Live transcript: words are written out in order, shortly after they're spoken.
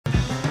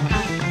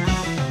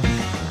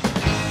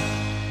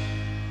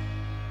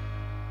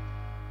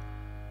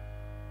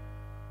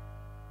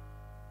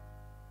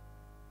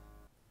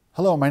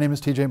Hello, my name is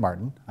TJ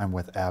Martin. I'm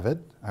with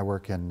Avid. I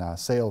work in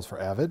sales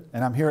for Avid,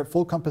 and I'm here at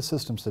Full Compass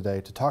Systems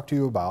today to talk to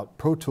you about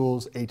Pro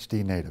Tools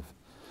HD Native.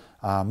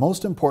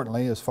 Most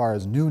importantly, as far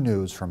as new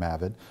news from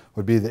Avid,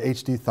 would be the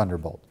HD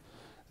Thunderbolt.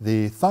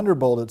 The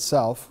Thunderbolt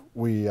itself,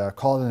 we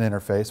call it an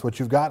interface. What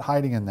you've got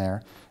hiding in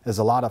there is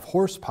a lot of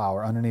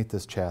horsepower underneath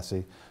this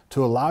chassis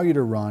to allow you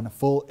to run a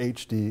full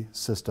HD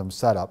system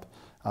setup.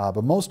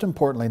 But most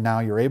importantly, now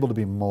you're able to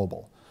be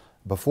mobile.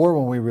 Before,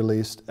 when we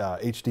released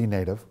HD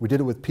Native, we did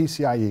it with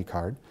PCIe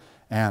card,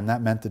 and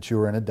that meant that you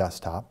were in a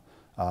desktop.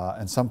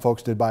 And some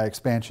folks did buy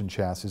expansion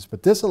chassis,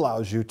 but this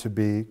allows you to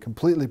be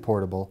completely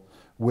portable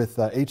with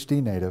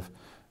HD Native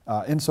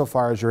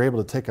insofar as you're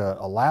able to take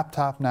a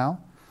laptop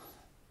now,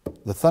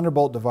 the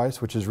Thunderbolt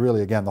device, which is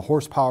really, again, the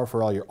horsepower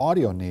for all your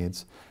audio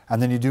needs,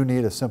 and then you do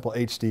need a simple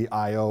HD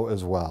I/O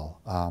as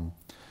well.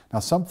 Now,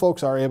 some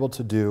folks are able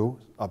to do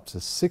up to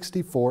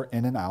 64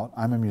 in and out.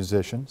 I'm a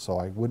musician, so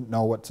I wouldn't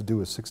know what to do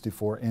with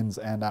 64 ins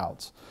and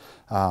outs.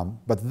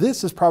 But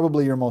this is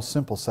probably your most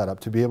simple setup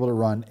to be able to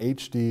run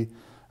HD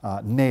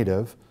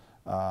native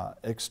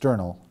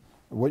external.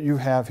 What you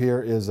have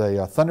here is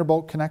a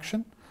Thunderbolt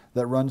connection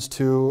that runs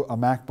to a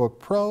MacBook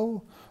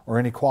Pro or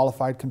any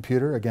qualified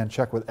computer. Again,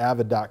 check with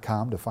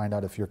avid.com to find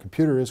out if your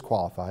computer is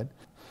qualified.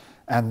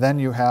 And then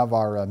you have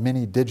our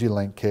mini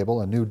DigiLink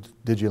cable, a new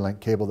DigiLink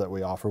cable that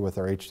we offer with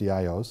our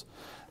HDIOs.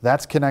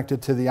 That's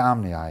connected to the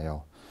Omni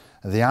I/O.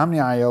 The Omni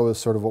I/O is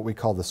sort of what we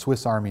call the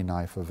Swiss Army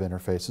knife of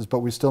interfaces, but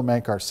we still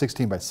make our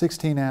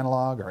 16x16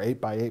 analog, our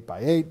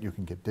 8x8x8. You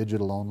can get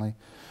digital only.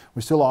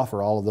 We still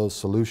offer all of those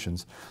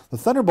solutions. The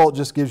Thunderbolt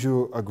just gives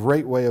you a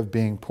great way of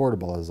being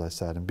portable, as I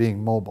said, and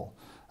being mobile.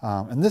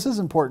 And this is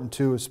important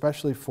too,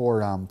 especially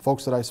for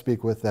folks that I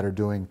speak with that are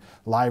doing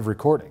live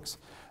recordings.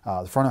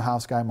 The front of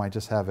house guy might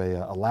just have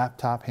a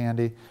laptop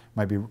handy,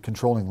 might be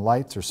controlling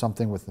lights or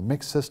something with the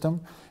mix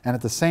system, and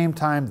at the same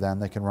time then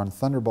they can run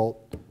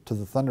Thunderbolt to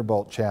the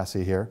Thunderbolt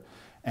chassis here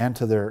and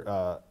to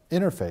their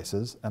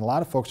interfaces, and a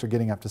lot of folks are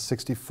getting up to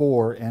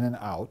 64 in and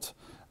out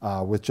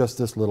with just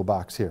this little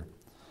box here.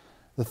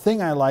 The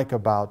thing I like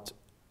about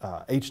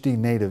HD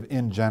Native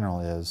in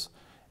general is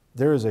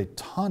there is a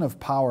ton of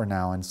power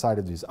now inside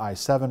of these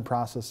i7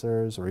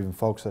 processors, or even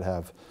folks that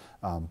have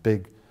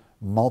big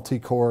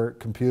multi-core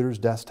computers,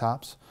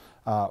 desktops.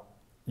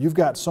 You've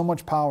got so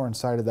much power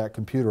inside of that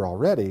computer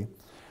already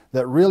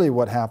that really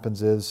what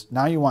happens is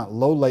now you want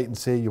low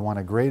latency, you want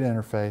a great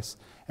interface,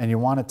 and you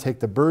want to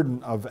take the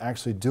burden of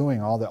actually doing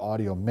all the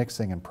audio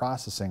mixing and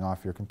processing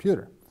off your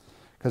computer.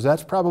 Because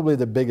that's probably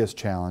the biggest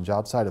challenge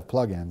outside of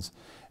plugins,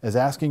 is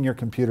asking your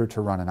computer to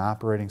run an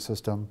operating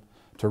system,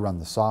 to run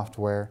the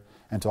software,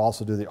 and to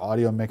also do the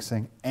audio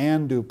mixing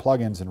and do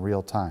plugins in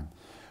real time.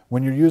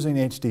 When you're using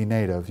HD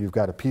Native, you've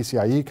got a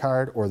PCIe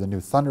card or the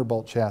new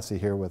Thunderbolt chassis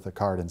here with a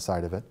card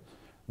inside of it.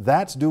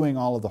 That's doing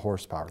all of the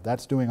horsepower.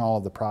 That's doing all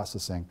of the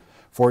processing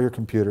for your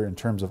computer in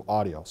terms of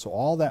audio. So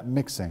all that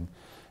mixing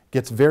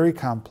gets very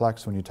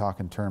complex when you talk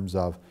in terms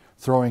of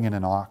throwing in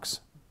an aux,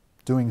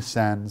 doing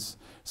sends,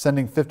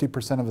 sending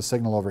 50% of a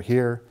signal over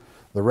here.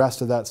 The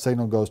rest of that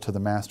signal goes to the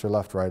master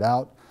left, right,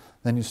 out.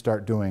 Then you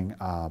start doing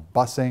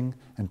busing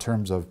in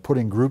terms of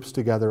putting groups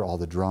together, all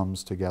the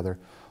drums together.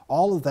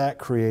 All of that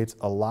creates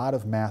a lot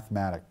of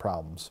mathematic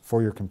problems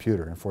for your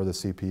computer and for the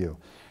CPU.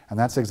 And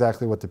that's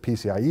exactly what the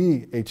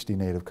PCIe HD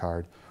Native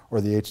card or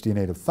the HD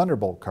Native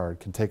Thunderbolt card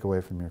can take away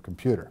from your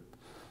computer.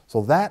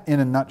 So that, in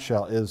a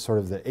nutshell, is sort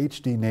of the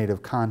HD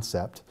Native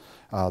concept,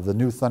 the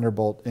new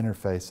Thunderbolt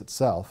interface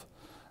itself.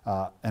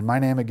 And my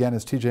name again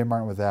is TJ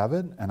Martin with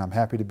Avid, and I'm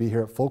happy to be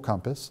here at Full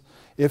Compass.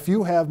 If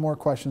you have more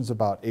questions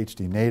about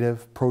HD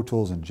Native, Pro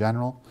Tools in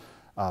general,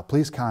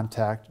 please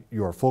contact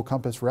your Full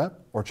Compass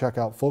rep or check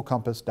out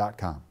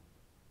fullcompass.com.